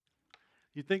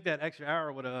You'd think that extra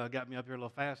hour would have got me up here a little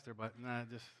faster, but nah, it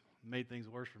just made things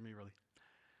worse for me, really.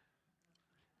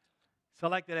 So I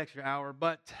like that extra hour,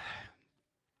 but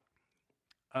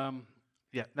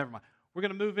yeah, never mind. We're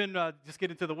going to move in, just get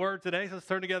into the Word today. So let's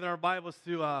turn together our Bibles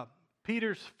to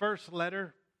Peter's first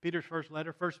letter,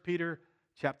 1 Peter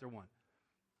chapter 1.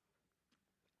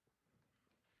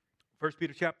 1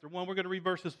 Peter chapter 1, we're going to read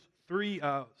verses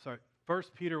 1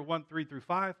 Peter 1, 3 through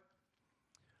 5.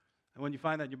 And when you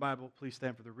find that in your Bible, please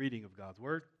stand for the reading of God's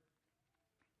Word.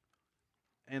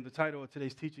 And the title of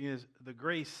today's teaching is The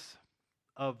Grace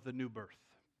of the New Birth.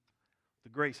 The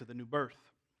Grace of the New Birth.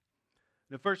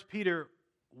 In 1 Peter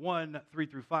 1, 3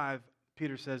 through 5,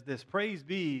 Peter says this: Praise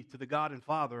be to the God and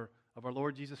Father of our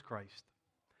Lord Jesus Christ.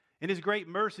 In His great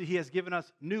mercy, He has given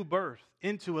us new birth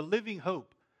into a living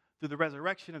hope through the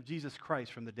resurrection of Jesus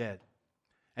Christ from the dead,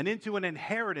 and into an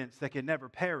inheritance that can never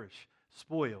perish,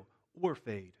 spoil, or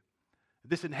fade.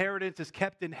 This inheritance is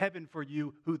kept in heaven for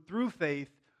you, who through faith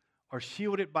are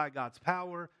shielded by God's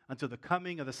power until the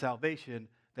coming of the salvation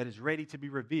that is ready to be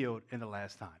revealed in the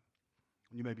last time.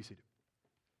 You may be seated.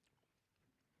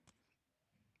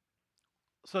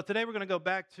 So today we're going to go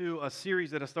back to a series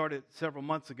that I started several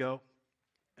months ago.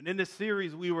 And in this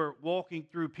series, we were walking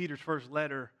through Peter's first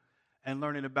letter and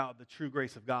learning about the true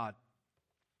grace of God.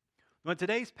 Now, in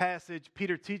today's passage,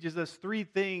 Peter teaches us three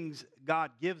things God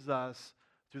gives us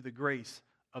through the grace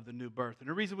of the new birth. And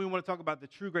the reason we want to talk about the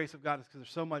true grace of God is because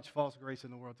there's so much false grace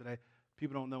in the world today.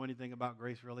 People don't know anything about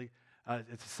grace, really.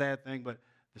 It's a sad thing, but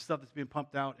the stuff that's being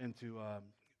pumped out into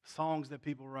songs that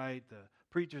people write, the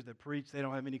preachers that preach, they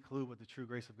don't have any clue what the true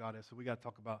grace of God is. So we got to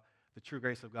talk about the true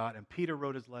grace of God. And Peter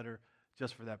wrote his letter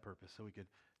just for that purpose, so we could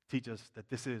teach us that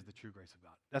this is the true grace of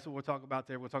God. That's what we'll talk about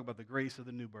there. We'll talk about the grace of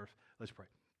the new birth. Let's pray.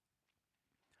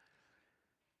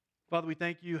 Father, we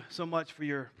thank you so much for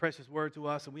your precious word to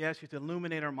us, and we ask you to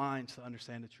illuminate our minds to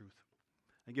understand the truth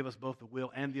and give us both the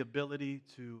will and the ability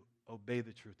to obey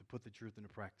the truth, to put the truth into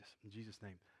practice. In Jesus'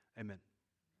 name, amen.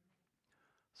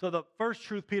 So the first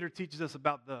truth Peter teaches us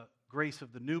about the grace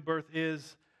of the new birth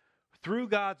is, through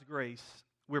God's grace,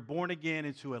 we're born again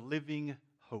into a living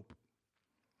hope.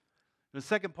 In the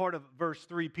second part of verse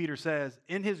 3, Peter says,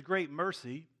 God in his great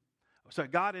mercy,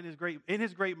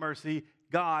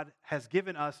 God has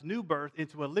given us new birth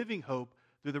into a living hope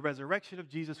through the resurrection of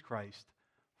Jesus Christ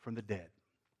from the dead.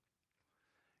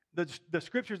 The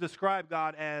scriptures describe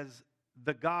God as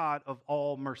the God of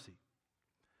all mercy.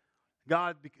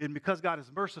 And because God is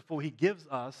merciful, He gives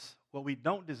us what we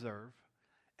don't deserve,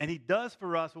 and He does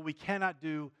for us what we cannot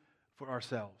do for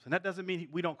ourselves. And that doesn't mean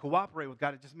we don't cooperate with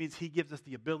God. It just means He gives us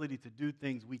the ability to do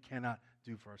things we cannot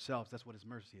do for ourselves. That's what His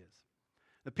mercy is.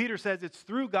 Now, Peter says it's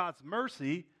through God's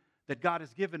mercy that God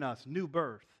has given us new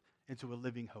birth into a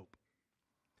living hope.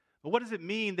 But what does it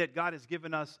mean that God has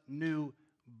given us new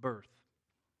birth?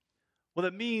 Well,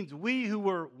 it means we who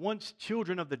were once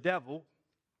children of the devil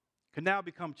can now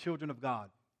become children of God.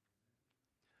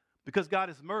 Because God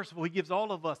is merciful, He gives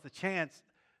all of us the chance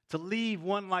to leave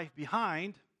one life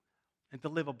behind and to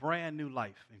live a brand new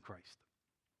life in Christ.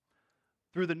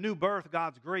 Through the new birth,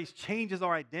 God's grace changes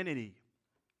our identity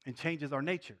and changes our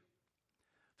nature.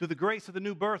 Through the grace of the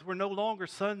new birth, we're no longer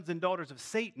sons and daughters of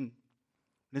Satan.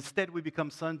 Instead, we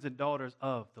become sons and daughters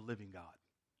of the living God.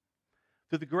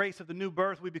 Through the grace of the new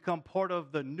birth, we become part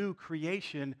of the new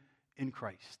creation in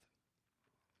Christ.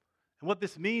 And what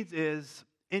this means is,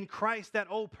 in Christ, that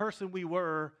old person we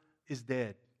were is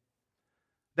dead.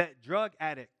 That drug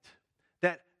addict,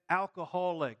 that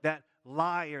alcoholic, that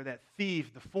liar, that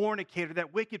thief, the fornicator,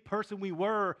 that wicked person we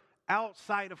were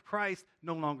outside of Christ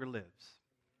no longer lives.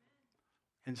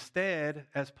 Instead,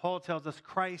 as Paul tells us,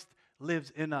 Christ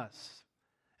lives in us.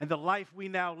 And the life we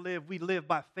now live, we live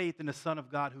by faith in the Son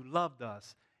of God who loved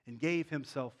us and gave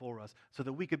Himself for us so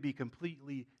that we could be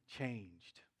completely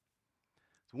changed.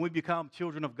 So when we become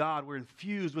children of God, we're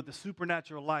infused with the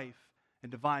supernatural life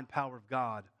and divine power of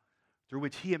God through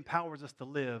which He empowers us to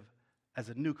live as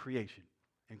a new creation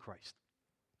in Christ.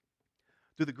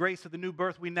 Through the grace of the new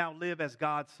birth, we now live as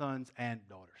God's sons and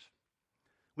daughters.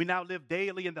 We now live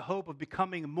daily in the hope of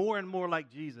becoming more and more like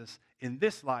Jesus in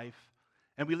this life,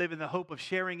 and we live in the hope of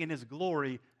sharing in His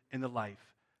glory in the life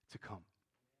to come.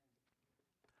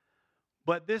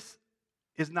 But this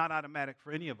is not automatic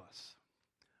for any of us.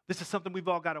 This is something we've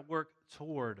all got to work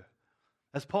toward.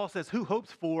 As Paul says, who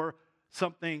hopes for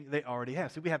something they already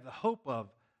have? So we have the hope of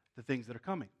the things that are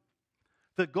coming.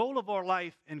 The goal of our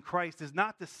life in Christ is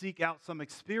not to seek out some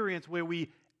experience where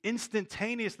we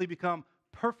instantaneously become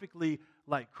perfectly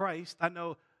like Christ. I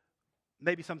know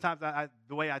maybe sometimes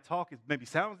the way I talk maybe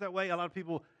sounds that way. A lot of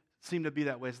people seem to be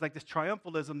that way. It's like this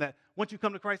triumphalism that once you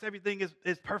come to Christ, everything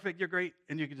is perfect, you're great,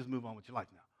 and you can just move on with your life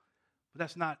now. But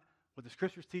that's not what the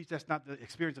scriptures teach. That's not the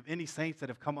experience of any saints that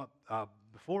have come up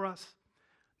before us.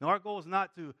 Now, our goal is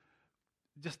not to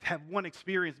just have one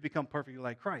experience to become perfectly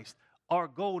like Christ. Our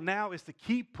goal now is to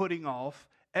keep putting off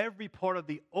every part of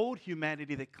the old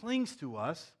humanity that clings to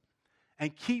us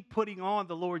and keep putting on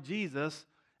the Lord Jesus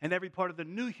and every part of the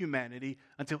new humanity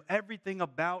until everything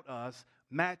about us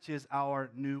matches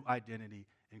our new identity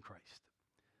in Christ.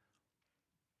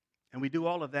 And we do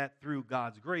all of that through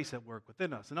God's grace at work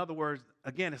within us. In other words,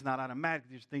 again, it's not automatic.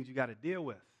 There's things you got to deal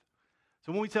with.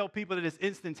 So when we tell people that it's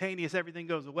instantaneous, everything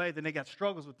goes away, then they got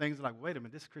struggles with things like, wait a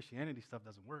minute, this Christianity stuff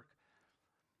doesn't work.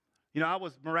 You know, I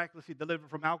was miraculously delivered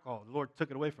from alcohol. The Lord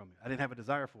took it away from me. I didn't have a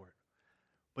desire for it.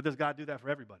 But does God do that for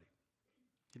everybody?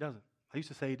 He doesn't. I used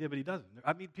to say he did, but he doesn't.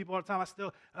 I meet people all the time.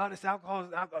 This alcohol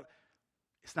is alcohol.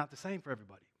 It's not the same for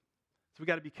everybody. So we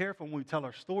got to be careful when we tell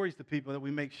our stories to people that we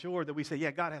make sure that we say,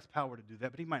 yeah, God has power to do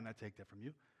that, but he might not take that from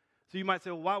you. So you might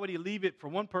say, well, why would he leave it for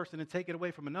one person and take it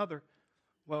away from another?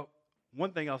 Well,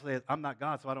 one thing I'll say is I'm not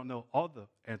God, so I don't know all the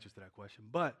answers to that question.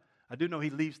 But I do know he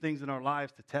leaves things in our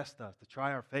lives to test us, to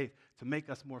try our faith, to make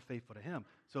us more faithful to him.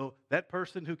 So that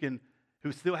person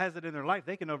who still has it in their life,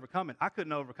 they can overcome it. I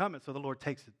couldn't overcome it, so the Lord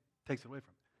takes it away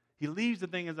from me. He leaves the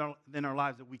things in our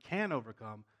lives that we can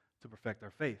overcome to perfect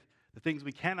our faith. The things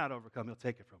we cannot overcome, he'll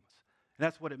take it from us. And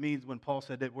that's what it means when Paul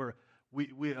said that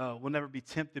we'll never be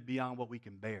tempted beyond what we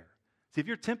can bear. See, if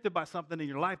you're tempted by something in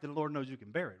your life, then the Lord knows you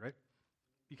can bear it, right?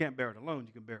 You can't bear it alone.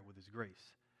 You can bear it with his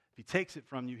grace. If he takes it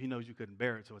from you, he knows you couldn't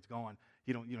bear it, so it's gone.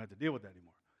 You don't have to deal with that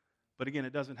anymore. But again,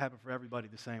 it doesn't happen for everybody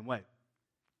the same way.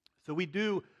 So we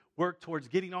do work towards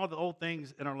getting all the old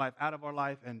things in our life out of our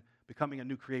life and becoming a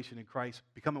new creation in Christ,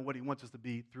 becoming what he wants us to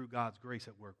be through God's grace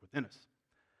at work within us.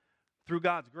 Through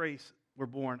God's grace, we're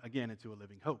born again into a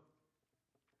living hope.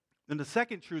 Then the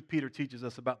second truth Peter teaches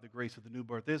us about the grace of the new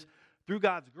birth is, through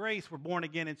God's grace, we're born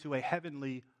again into a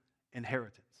heavenly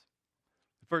inheritance.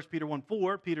 In 1 Peter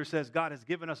 1:4, Peter says, God has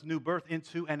given us new birth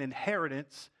into an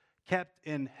inheritance kept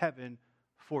in heaven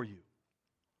for you.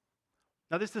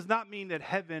 Now, this does not mean that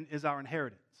heaven is our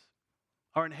inheritance.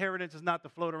 Our inheritance is not to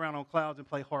float around on clouds and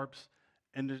play harps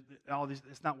and all these.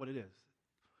 It's not what it is.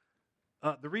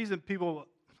 The reason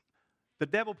the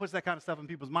devil puts that kind of stuff in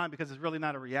people's mind because it's really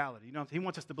not a reality. You know, he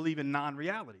wants us to believe in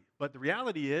non-reality. But the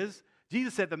reality is,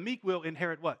 Jesus said the meek will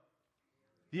inherit what?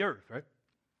 The earth, right?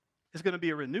 It's going to be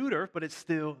a renewed earth, but it's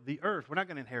still the earth. We're not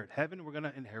going to inherit heaven. We're going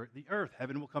to inherit the earth.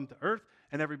 Heaven will come to earth,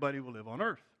 and everybody will live on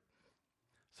earth.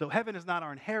 So heaven is not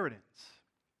our inheritance.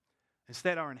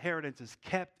 Instead, our inheritance is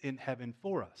kept in heaven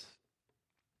for us.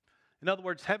 In other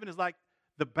words, heaven is like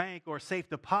the bank or safe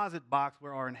deposit box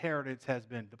where our inheritance has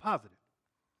been deposited.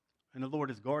 And the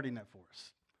Lord is guarding that for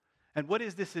us. And what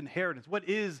is this inheritance? What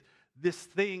is this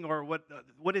thing, or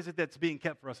what is it that's being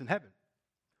kept for us in heaven?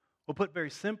 Well, put very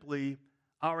simply,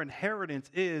 our inheritance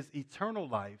is eternal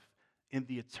life in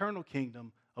the eternal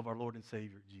kingdom of our Lord and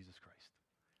Savior, Jesus Christ.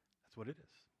 That's what it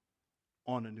is,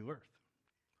 on a new earth.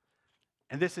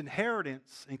 And this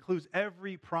inheritance includes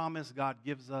every promise God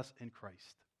gives us in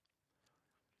Christ.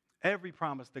 Every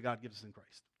promise that God gives us in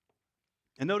Christ.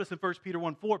 And notice in 1 Peter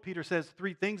 1:4, Peter says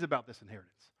three things about this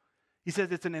inheritance. He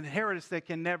says it's an inheritance that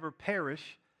can never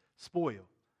perish, spoil,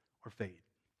 or fade.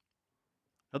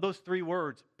 Now those three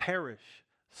words, perish,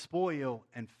 spoil,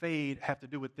 and fade, have to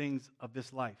do with things of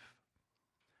this life.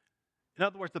 In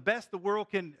other words, the best the world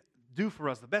can do for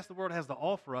us, the best the world has to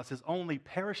offer us, is only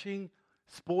perishing,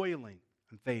 spoiling,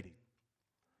 and fading.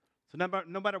 So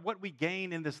no matter what we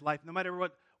gain in this life, no matter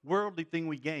what worldly thing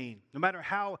we gain, no matter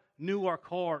how new our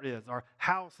car is, our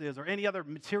house is, or any other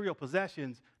material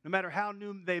possessions, no matter how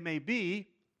new they may be,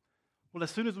 well,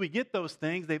 as soon as we get those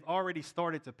things, they've already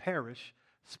started to perish,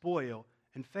 spoil,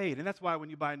 and fade. And that's why when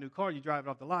you buy a new car, you drive it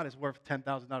off the lot, it's worth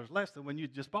 $10,000 less than when you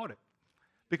just bought it,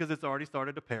 because it's already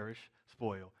started to perish,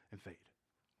 spoil, and fade.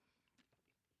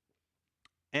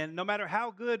 And no matter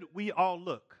how good we all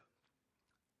look,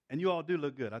 and you all do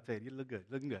look good, I tell you, you look good,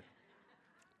 looking good.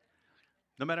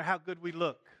 No matter how good we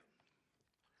look,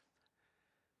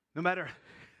 no matter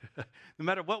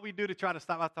what we do to try to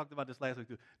stop, I talked about this last week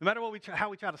too. No matter how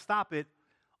we try to stop it,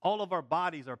 all of our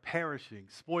bodies are perishing,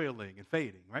 spoiling, and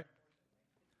fading, right?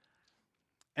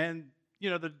 And you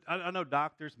know, I know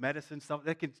doctors, medicine, stuff,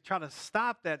 they can try to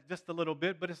stop that just a little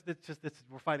bit, but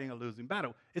we're fighting a losing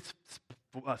battle. It's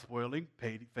spoiling,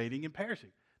 fading, and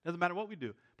perishing. Doesn't matter what we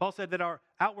do. Paul said that our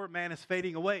outward man is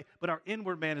fading away, but our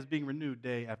inward man is being renewed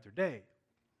day after day.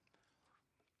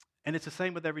 And it's the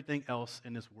same with everything else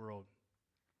in this world.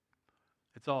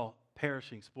 It's all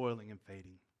perishing, spoiling, and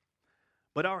fading.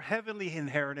 But our heavenly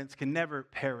inheritance can never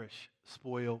perish,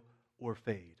 spoil, or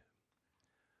fade.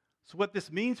 So what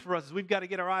this means for us is we've got to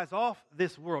get our eyes off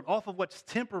this world, off of what's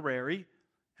temporary,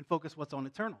 and focus what's on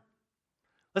eternal.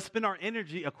 Let's spend our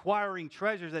energy acquiring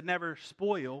treasures that never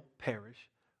spoil, perish,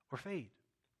 or fade.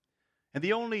 And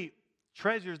the only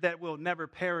treasures that will never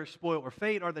perish, spoil, or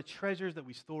fade are the treasures that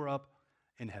we store up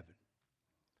in heaven.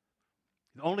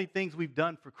 The only things we've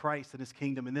done for Christ and his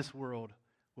kingdom in this world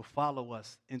will follow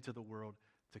us into the world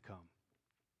to come.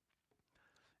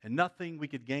 And nothing we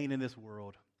could gain in this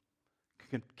world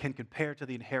can compare to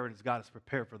the inheritance God has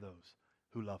prepared for those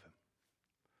who love him.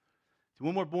 So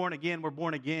when we're born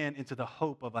again into the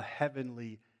hope of a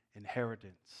heavenly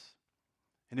inheritance.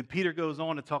 And then Peter goes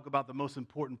on to talk about the most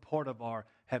important part of our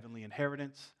heavenly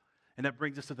inheritance. And that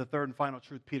brings us to the third and final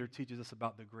truth Peter teaches us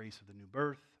about the grace of the new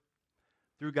birth.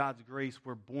 Through God's grace,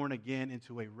 we're born again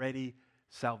into a ready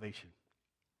salvation.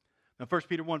 Now, 1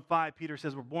 Peter 1:5, Peter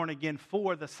says we're born again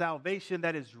for the salvation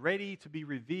that is ready to be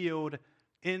revealed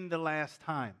in the last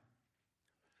time.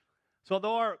 So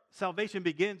although our salvation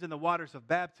begins in the waters of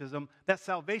baptism, that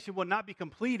salvation will not be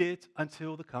completed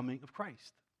until the coming of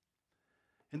Christ.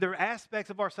 And there are aspects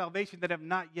of our salvation that have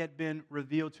not yet been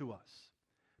revealed to us.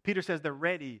 Peter says they're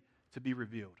ready to be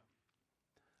revealed.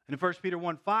 And in 1 Peter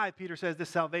 1:5, Peter says this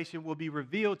salvation will be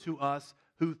revealed to us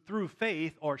who through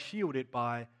faith are shielded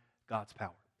by God's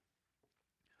power.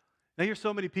 Now, hear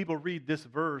so many people read this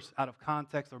verse out of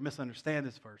context or misunderstand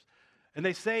this verse. And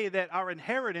they say that our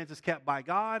inheritance is kept by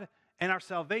God and our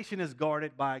salvation is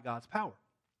guarded by God's power.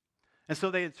 And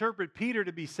so they interpret Peter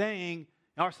to be saying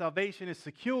our salvation is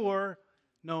secure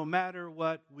no matter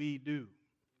what we do.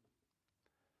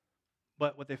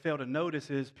 But what they fail to notice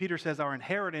is Peter says our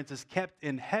inheritance is kept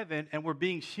in heaven and we're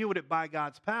being shielded by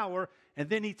God's power. And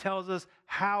then he tells us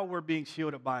how we're being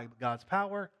shielded by God's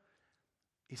power.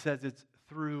 He says it's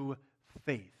through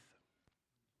faith.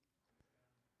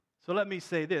 So let me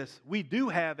say this. We do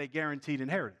have a guaranteed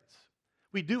inheritance.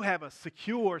 We do have a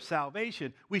secure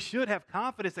salvation. We should have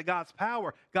confidence that God's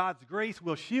power, God's grace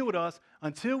will shield us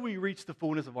until we reach the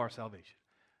fullness of our salvation.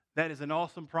 That is an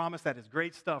awesome promise. That is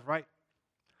great stuff, right?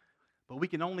 But we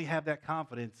can only have that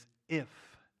confidence if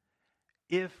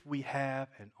we have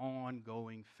an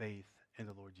ongoing faith in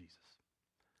the Lord Jesus.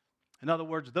 In other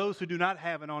words, those who do not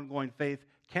have an ongoing faith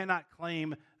cannot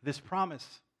claim this promise.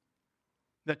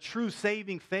 That true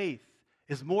saving faith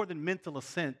is more than mental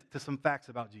assent to some facts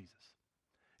about Jesus.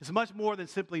 It's much more than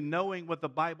simply knowing what the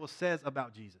Bible says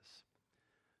about Jesus.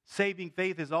 Saving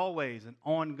faith is always an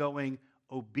ongoing,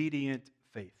 obedient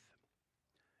faith.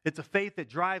 It's a faith that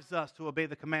drives us to obey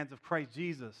the commands of Christ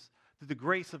Jesus through the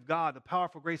grace of God, the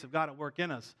powerful grace of God at work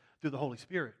in us through the Holy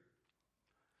Spirit.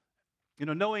 You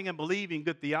know, knowing and believing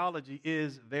good theology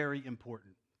is very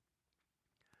important.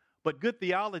 But good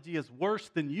theology is worse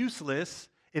than useless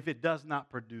if it does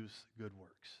not produce good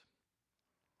works.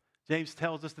 James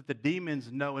tells us that the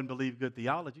demons know and believe good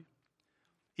theology.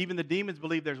 Even the demons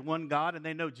believe there's one God and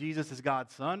they know Jesus is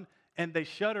God's Son, and they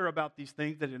shudder about these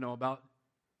things that they know about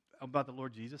the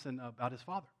Lord Jesus and about his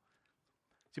Father.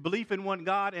 See, belief in one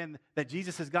God and that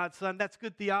Jesus is God's Son, that's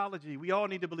good theology. We all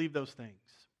need to believe those things.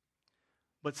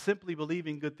 But simply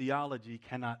believing good theology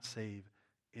cannot save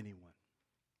anyone.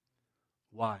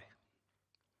 Why?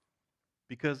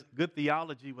 Because good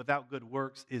theology without good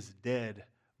works is dead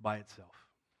by itself.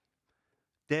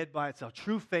 Dead by itself.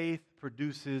 True faith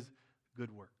produces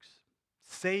good works.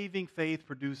 Saving faith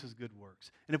produces good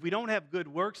works. And if we don't have good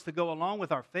works to go along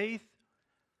with our faith,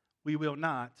 we will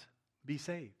not be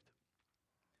saved.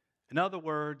 In other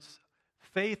words,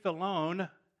 faith alone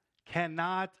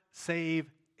cannot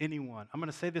save anyone. I'm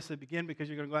going to say this at the beginning because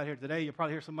you're going to go out here today. You'll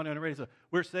probably hear somebody on the radio say,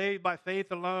 we're saved by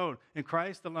faith alone, in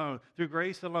Christ alone, through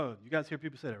grace alone. You guys hear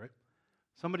people say that, right?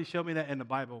 Somebody show me that in the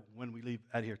Bible when we leave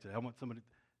out here today. I want somebody,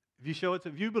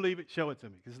 if you believe it, show it to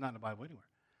me, because it's not in the Bible anywhere.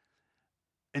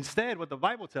 Instead, what the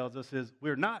Bible tells us is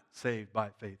we're not saved by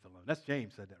faith alone. That's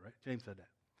James said that, right? James said that.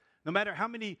 No matter how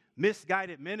many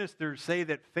misguided ministers say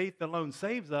that faith alone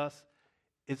saves us,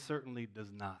 it certainly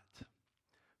does not.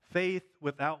 Faith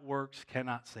without works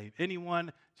cannot save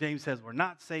anyone. James says we're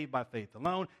not saved by faith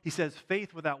alone. He says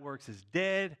faith without works is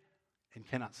dead and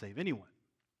cannot save anyone.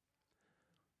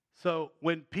 So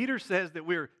when Peter says that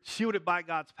we're shielded by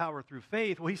God's power through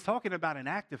faith, well, he's talking about an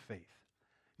active faith.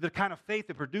 The kind of faith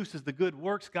that produces the good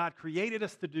works God created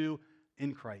us to do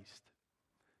in Christ.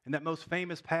 And that most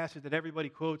famous passage that everybody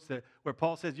quotes, where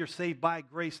Paul says you're saved by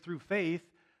grace through faith,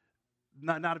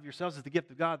 not of yourselves, is the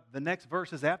gift of God. The next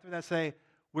verses after that say,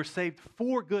 we're saved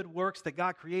for good works that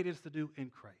God created us to do in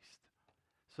Christ.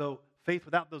 So faith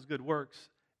without those good works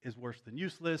is worse than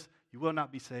useless. You will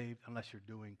not be saved unless you're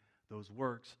doing those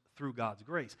works through God's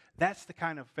grace. That's the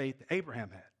kind of faith that Abraham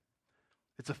had.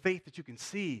 It's a faith that you can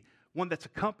see, one that's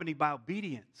accompanied by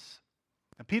obedience.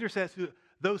 And Peter says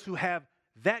those who have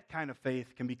that kind of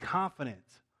faith can be confident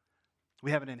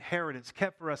we have an inheritance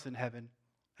kept for us in heaven,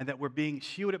 and that we're being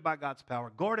shielded by God's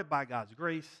power, guarded by God's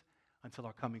grace, until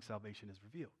our coming salvation is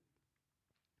revealed.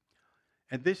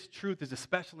 And this truth is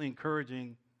especially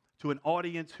encouraging to an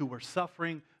audience who were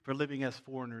suffering for living as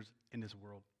foreigners in this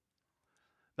world.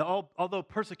 Now, although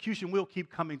persecution will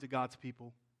keep coming to God's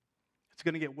people, it's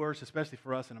going to get worse, especially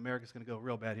for us, and America's going to go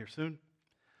real bad here soon.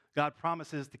 God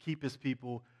promises to keep his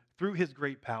people through his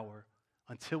great power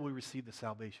until we receive the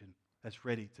salvation that's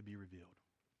ready to be revealed.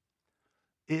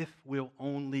 If we'll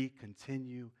only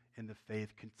continue in the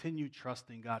faith, continue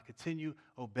trusting God, continue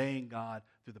obeying God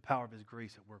through the power of his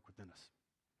grace at work within us.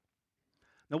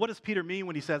 Now, what does Peter mean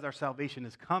when he says our salvation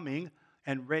is coming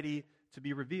and ready to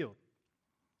be revealed?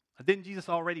 Didn't Jesus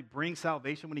already bring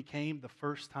salvation when he came the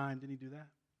first time? Didn't he do that?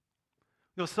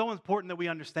 You know, it's so important that we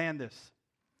understand this.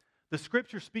 The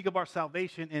scriptures speak of our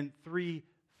salvation in 3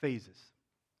 phases.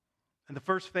 And the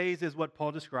first phase is what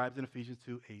Paul describes in Ephesians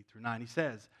 2:8-9. He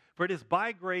says, "For it is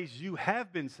by grace you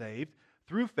have been saved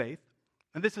through faith,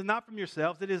 and this is not from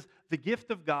yourselves, it is the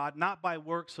gift of God, not by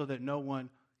works, so that no one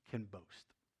can boast."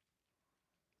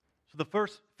 So the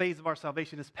first phase of our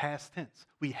salvation is past tense.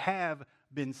 We have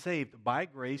been saved by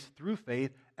grace through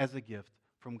faith as a gift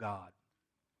from God.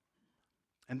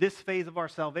 And this phase of our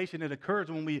salvation, it occurs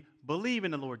when we believe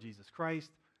in the Lord Jesus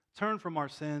Christ, turn from our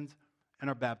sins, and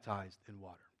are baptized in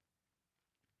water.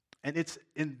 And it's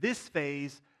in this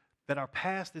phase that our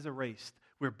past is erased.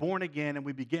 We're born again and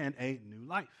we begin a new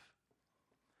life.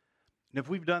 And if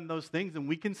we've done those things, then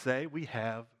we can say we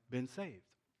have been saved.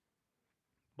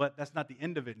 But that's not the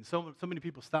end of it. And so many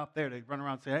people stop there. They run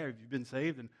around and say, "Hey, have you been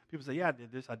saved?" And people say, "Yeah, I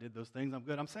did this, I did those things, I'm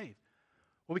good, I'm saved."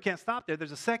 Well, we can't stop there.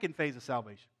 There's a second phase of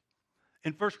salvation.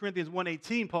 In 1 Corinthians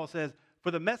 1:18, Paul says,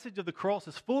 "For the message of the cross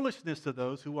is foolishness to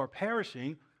those who are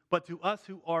perishing, but to us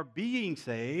who are being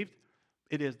saved,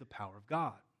 it is the power of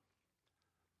God."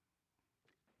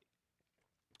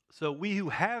 So we who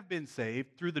have been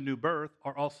saved through the new birth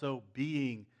are also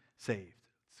being saved.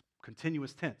 It's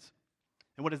continuous tense.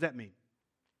 And what does that mean?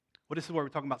 Well, this is where we're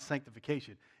talking about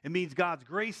sanctification. It means God's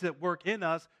grace at work in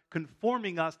us,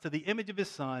 conforming us to the image of his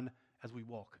Son as we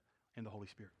walk in the Holy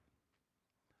Spirit.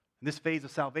 In this phase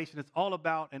of salvation, it's all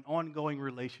about an ongoing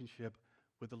relationship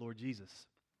with the Lord Jesus.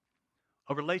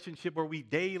 A relationship where we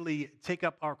daily take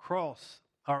up our cross,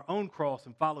 our own cross,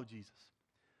 and follow Jesus,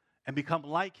 and become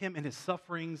like him in his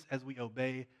sufferings as we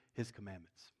obey his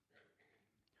commandments.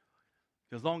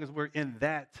 As long as we're in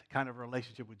that kind of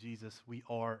relationship with Jesus, we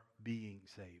are being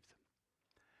saved.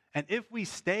 And if we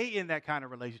stay in that kind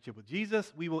of relationship with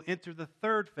Jesus, we will enter the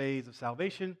third phase of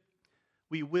salvation.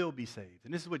 We will be saved.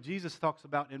 And this is what Jesus talks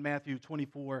about in Matthew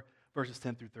 24, verses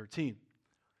 10-13.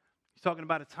 He's talking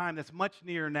about a time that's much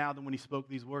nearer now than when he spoke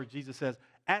these words. Jesus says,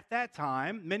 "At that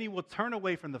time, many will turn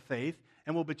away from the faith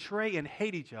and will betray and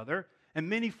hate each other, and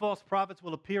many false prophets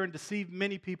will appear and deceive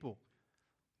many people.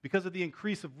 Because of the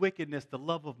increase of wickedness, the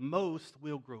love of most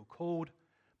will grow cold,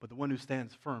 but the one who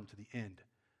stands firm to the end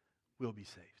will be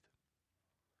saved."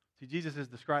 See, Jesus is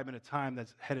describing a time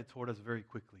that's headed toward us very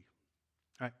quickly.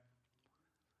 Right?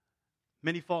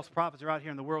 Many false prophets are out here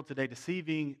in the world today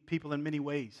deceiving people in many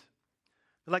ways.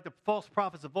 They're like the false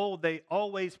prophets of old. They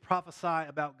always prophesy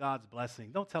about God's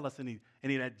blessing. Don't tell us any of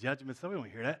that judgment. So we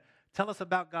don't hear that. Tell us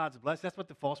about God's blessing. That's what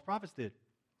the false prophets did.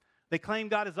 They claim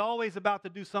God is always about to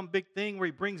do some big thing where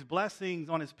he brings blessings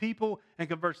on his people and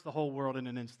converts the whole world in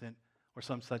an instant or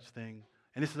some such thing.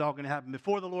 And this is all going to happen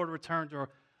before the Lord returns or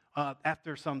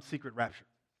after some secret rapture.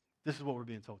 This is what we're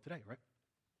being told today, right?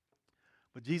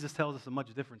 But Jesus tells us a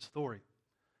much different story.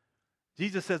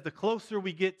 Jesus says the closer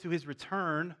we get to his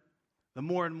return, the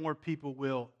more and more people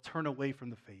will turn away from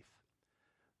the faith.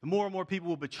 The more and more people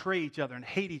will betray each other and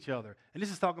hate each other. And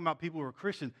this is talking about people who are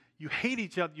Christians. You hate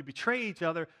each other, you betray each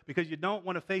other because you don't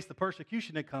want to face the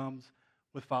persecution that comes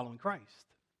with following Christ.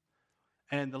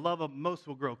 And the love of most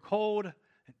will grow cold.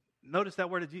 Notice that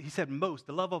word, he said most.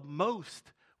 The love of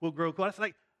most will grow cold. That's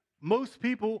like most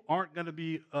people aren't going to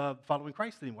be following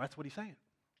Christ anymore. That's what he's saying.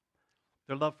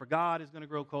 Their love for God is going to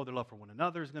grow cold. Their love for one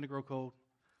another is going to grow cold.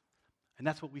 And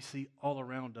that's what we see all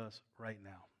around us right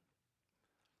now.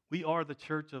 We are the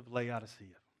church of Laodicea.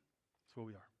 That's what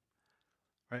we are,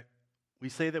 right? We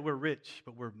say that we're rich,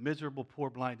 but we're miserable, poor,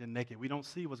 blind, and naked. We don't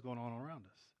see what's going on around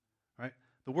us, right?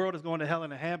 The world is going to hell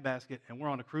in a handbasket, and we're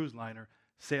on a cruise liner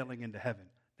sailing into heaven.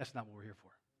 That's not what we're here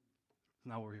for. That's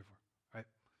not what we're here for, right?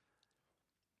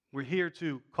 We're here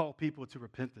to call people to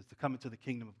repentance, to come into the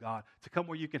kingdom of God, to come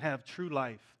where you can have true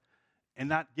life and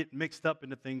not get mixed up in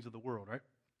the things of the world, right?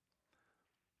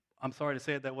 I'm sorry to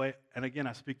say it that way, and again,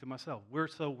 I speak to myself. We're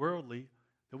so worldly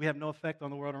that we have no effect on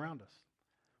the world around us.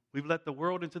 We've let the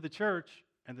world into the church,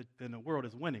 and the world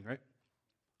is winning, right?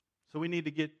 So we need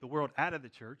to get the world out of the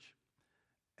church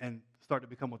and start to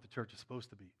become what the church is supposed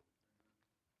to be.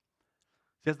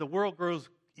 As the world grows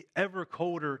ever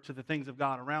colder to the things of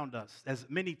God around us, as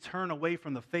many turn away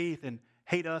from the faith and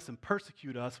hate us and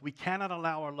persecute us, we cannot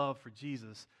allow our love for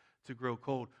Jesus to grow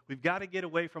cold. We've got to get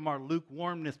away from our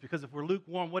lukewarmness, because if we're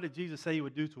lukewarm, what did Jesus say he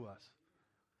would do to us?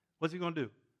 What's he going to do?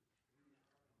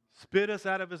 Spit us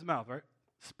out of his mouth, right?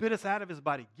 Spit us out of his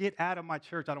body. Get out of my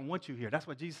church. I don't want you here. That's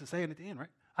what Jesus is saying at the end, right?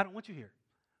 I don't want you here.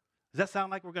 Does that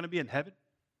sound like we're going to be in heaven?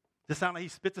 Does it sound like he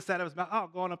spits us out of his mouth? Oh,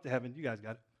 going up to heaven. You guys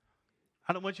got it.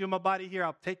 I don't want you in my body here.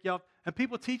 I'll take you off. And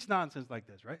people teach nonsense like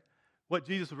this, right? What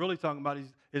Jesus was really talking about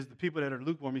is the people that are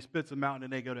lukewarm. He spits them out and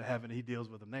then they go to heaven and he deals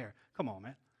with them there. Come on,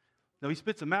 man. No, he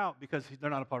spits them out because they're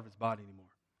not a part of his body anymore.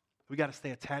 We got to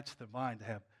stay attached to the vine to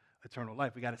have eternal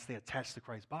life. We got to stay attached to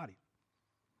Christ's body.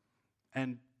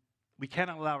 And we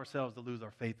cannot allow ourselves to lose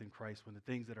our faith in Christ when the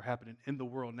things that are happening in the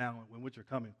world now and which are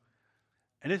coming.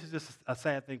 And this is just a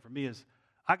sad thing for me, is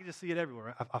I can just see it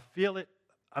everywhere. I feel it.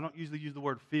 I don't usually use the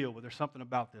word feel, but there's something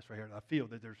about this right here. I feel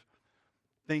that there's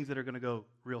things that are going to go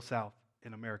real south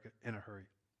in America in a hurry.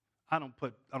 I don't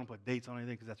put dates on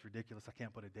anything because that's ridiculous. I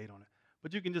can't put a date on it.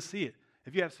 But you can just see it.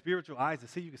 If you have spiritual eyes to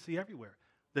see, you can see everywhere.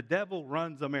 The devil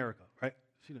runs America, right?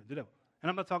 The devil. And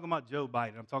I'm not talking about Joe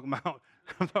Biden. I'm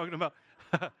talking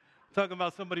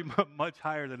about somebody much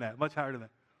higher than that, much higher than that.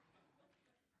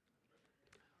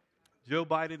 Joe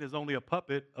Biden is only a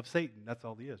puppet of Satan. That's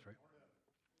all he is, right?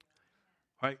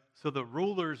 Right? So the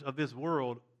rulers of this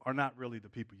world are not really the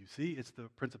people you see. It's the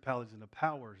principalities and the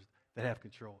powers that have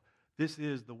control. This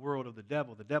is the world of the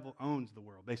devil. The devil owns the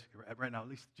world, basically, right now. At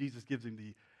least Jesus gives him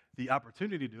the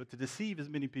opportunity to do it, to deceive as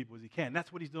many people as he can.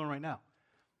 That's what he's doing right now.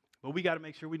 But we got to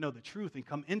make sure we know the truth and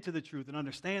come into the truth and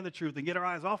understand the truth and get our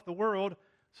eyes off the world,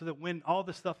 so that when all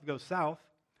this stuff goes south,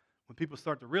 when people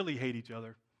start to really hate each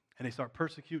other and they start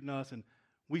persecuting us and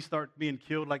we start being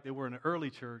killed like they were in the early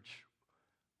church,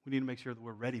 we need to make sure that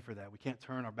we're ready for that. We can't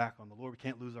turn our back on the Lord. We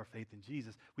can't lose our faith in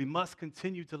Jesus. We must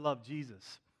continue to love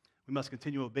Jesus. We must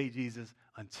continue to obey Jesus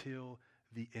until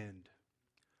the end.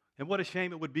 And what a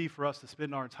shame it would be for us to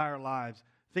spend our entire lives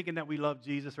thinking that we love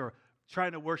Jesus or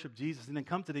trying to worship Jesus and then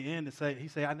come to the end and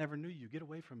say, I never knew you. Get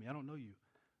away from me. I don't know you.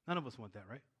 None of us want that,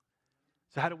 right?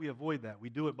 So how do we avoid that? We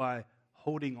do it by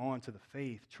holding on to the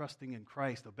faith, trusting in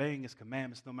Christ, obeying his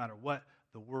commandments no matter what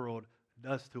the world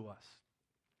does to us.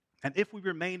 And if we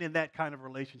remain in that kind of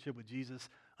relationship with Jesus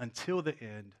until the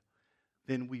end,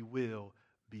 then we will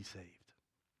be saved.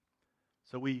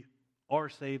 So we are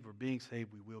saved, we're being saved,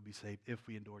 we will be saved if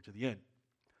we endure to the end.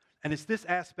 And it's this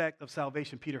aspect of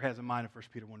salvation Peter has in mind in 1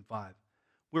 Peter 1:5.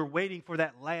 We're waiting for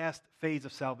that last phase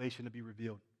of salvation to be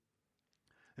revealed.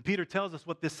 And Peter tells us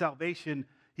what this salvation,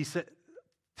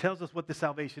 tells us what this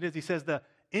salvation is. He says the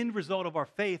end result of our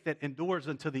faith that endures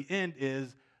until the end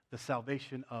is the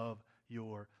salvation of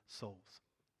your souls.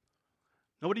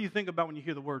 Now, what do you think about when you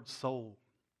hear the word soul?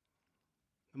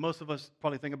 Most of us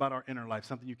probably think about our inner life,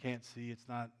 something you can't see. It's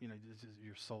not, it's just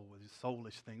your soul, it's a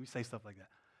soulish thing. We say stuff like that.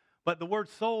 But the word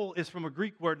soul is from a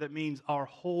Greek word that means our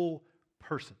whole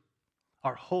person,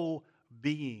 our whole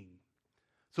being.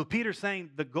 So Peter's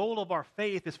saying the goal of our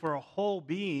faith is for a whole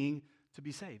being to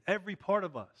be saved, every part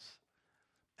of us.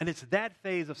 And it's that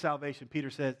phase of salvation, Peter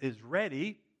says, is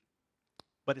ready,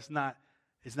 but it's not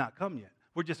come yet.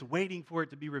 We're just waiting for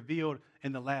it to be revealed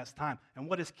in the last time. And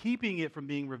what is keeping it from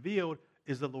being revealed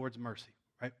is the Lord's mercy,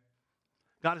 right?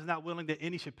 God is not willing that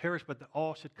any should perish, but that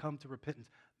all should come to repentance.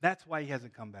 That's why he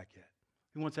hasn't come back yet.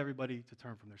 He wants everybody to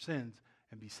turn from their sins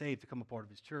and be saved, to become a part of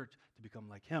his church, to become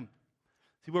like him.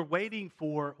 See, we're waiting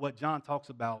for what John talks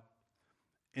about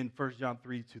in 1 John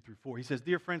 3:2-4. He says,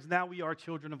 "Dear friends, now we are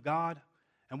children of God,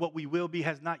 and what we will be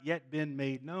has not yet been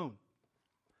made known.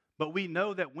 But we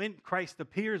know that when Christ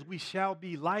appears, we shall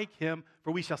be like him,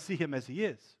 for we shall see him as he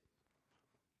is."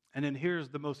 And then here's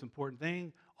the most important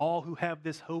thing. All who have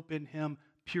this hope in him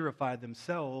purify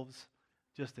themselves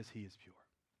just as he is pure.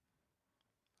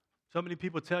 So many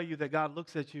people tell you that God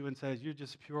looks at you and says, you're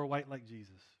just pure white like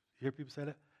Jesus. You hear people say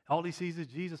that? All he sees is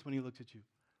Jesus when he looks at you.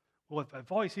 Well,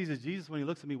 if all he sees is Jesus when he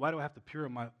looks at me, why do I have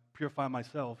to purify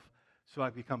myself so I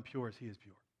become pure as he is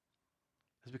pure?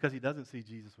 It's because he doesn't see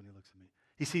Jesus when he looks at me.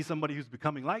 He sees somebody who's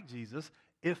becoming like Jesus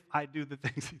if I do the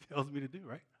things he tells me to do,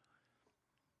 right?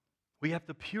 We have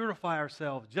to purify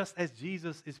ourselves just as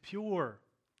Jesus is pure.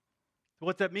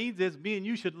 What that means is me and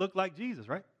you should look like Jesus,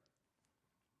 right?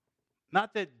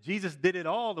 Not that Jesus did it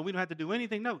all and we don't have to do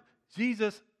anything. No,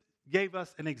 Jesus gave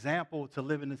us an example to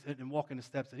live in this, and walk in the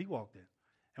steps that he walked in.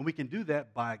 And we can do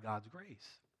that by God's grace.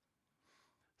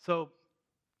 So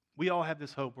we all have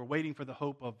this hope. We're waiting for the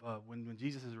hope of when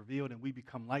Jesus is revealed and we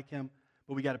become like him,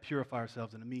 but we got to purify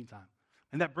ourselves in the meantime.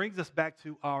 And that brings us back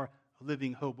to our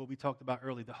living hope, what we talked about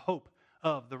earlier, the hope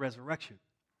of the resurrection.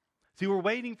 See, we're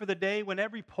waiting for the day when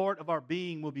every part of our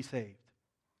being will be saved,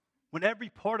 when every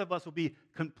part of us will be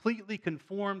completely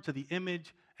conformed to the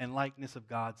image and likeness of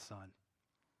God's Son,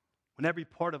 when every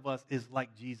part of us is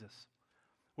like Jesus.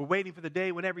 We're waiting for the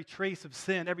day when every trace of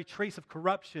sin, every trace of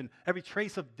corruption, every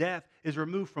trace of death is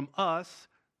removed from us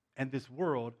and this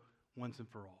world once and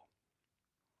for all.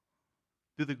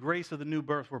 Through the grace of the new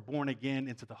birth, we're born again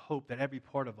into the hope that every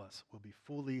part of us will be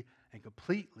fully and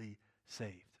completely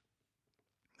saved.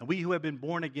 And we who have been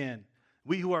born again,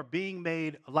 we who are being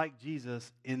made like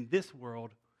Jesus in this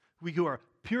world, we who are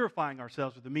purifying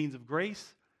ourselves with the means of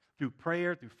grace, through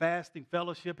prayer, through fasting,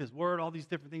 fellowship, his word, all these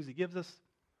different things he gives us,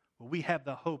 well, we have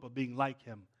the hope of being like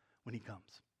him when he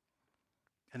comes.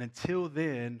 And until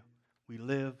then, we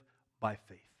live by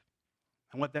faith.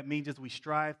 And what that means is we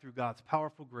strive through God's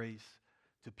powerful grace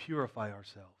to purify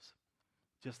ourselves,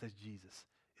 just as Jesus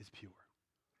is pure.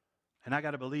 And I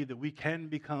got to believe that we can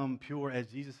become pure as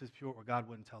Jesus is pure, or God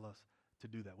wouldn't tell us to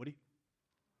do that, would he?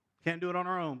 Can't do it on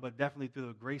our own, but definitely through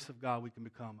the grace of God, we can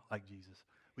become like Jesus.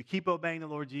 We keep obeying the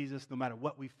Lord Jesus no matter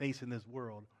what we face in this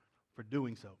world for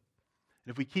doing so.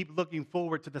 And if we keep looking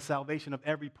forward to the salvation of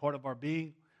every part of our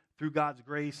being, through God's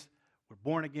grace, we're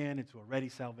born again into a ready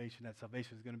salvation. That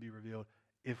salvation is going to be revealed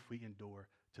if we endure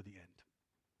to the end.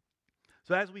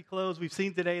 So as we close, we've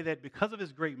seen today that because of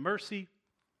his great mercy,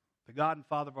 the God and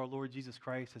Father of our Lord Jesus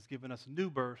Christ has given us new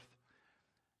birth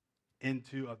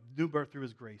through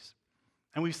his grace.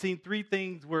 And we've seen three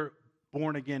things we're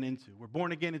born again into. We're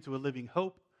born again into a living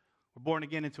hope. We're born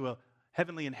again into a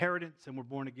heavenly inheritance. And we're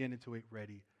born again into a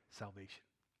ready salvation.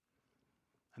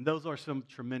 And those are some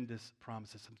tremendous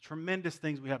promises, some tremendous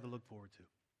things we have to look forward to.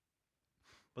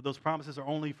 But those promises are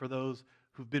only for those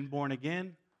who've been born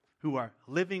again, who are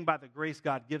living by the grace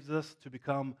God gives us to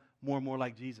become more and more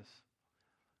like Jesus.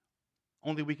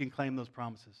 Only we can claim those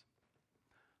promises.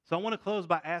 So I want to close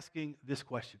by asking this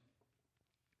question.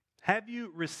 Have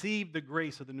you received the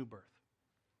grace of the new birth?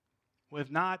 Well,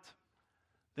 if not,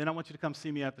 then I want you to come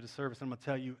see me after the service. I'm going to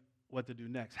tell you what to do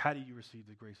next. How do you receive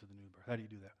the grace of the new birth? How do you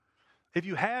do that? If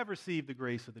you have received the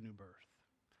grace of the new birth,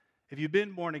 if you've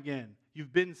been born again,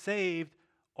 you've been saved,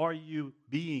 are you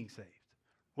being saved?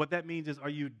 What that means is, are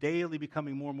you daily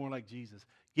becoming more and more like Jesus?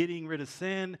 Getting rid of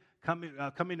sin,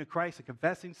 coming to Christ and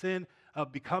confessing sin,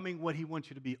 becoming what he wants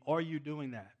you to be. Are you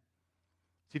doing that?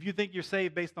 So if you think you're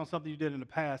saved based on something you did in the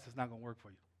past, it's not going to work for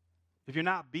you. If you're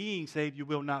not being saved, you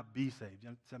will not be saved.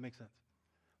 Does that make sense?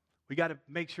 We got to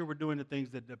make sure we're doing the things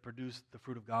that produce the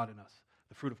fruit of God in us,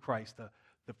 the fruit of Christ, the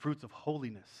fruits of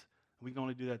holiness. We can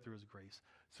only do that through his grace.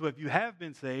 So if you have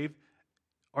been saved,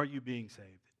 are you being saved?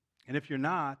 And if you're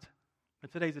not, then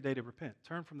today's the day to repent.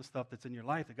 Turn from the stuff that's in your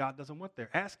life that God doesn't want there.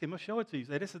 Ask him, he'll show it to you.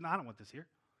 Say, I don't want this here.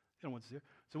 You don't want this here.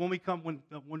 So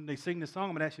when they sing this song, I'm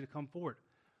going to ask you to come forward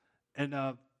and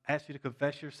ask you to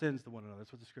confess your sins to one another.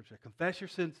 That's what the scripture says. Confess your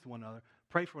sins to one another.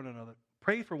 Pray for one another.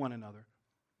 Pray for one another.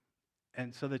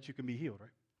 And so that you can be healed, right?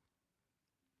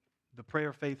 The prayer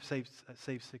of faith saves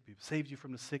sick people, saves you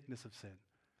from the sickness of sin.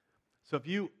 So if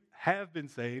you have been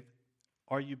saved,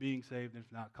 are you being saved? And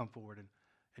if not, come forward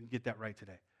and get that right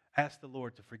today. Ask the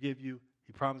Lord to forgive you.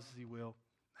 He promises he will.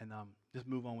 And just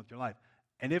move on with your life.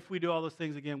 And if we do all those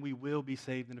things again, we will be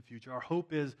saved in the future. Our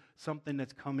hope is something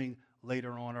that's coming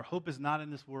later on. Our hope is not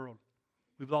in this world.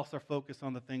 We've lost our focus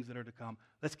on the things that are to come.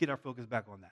 Let's get our focus back on that.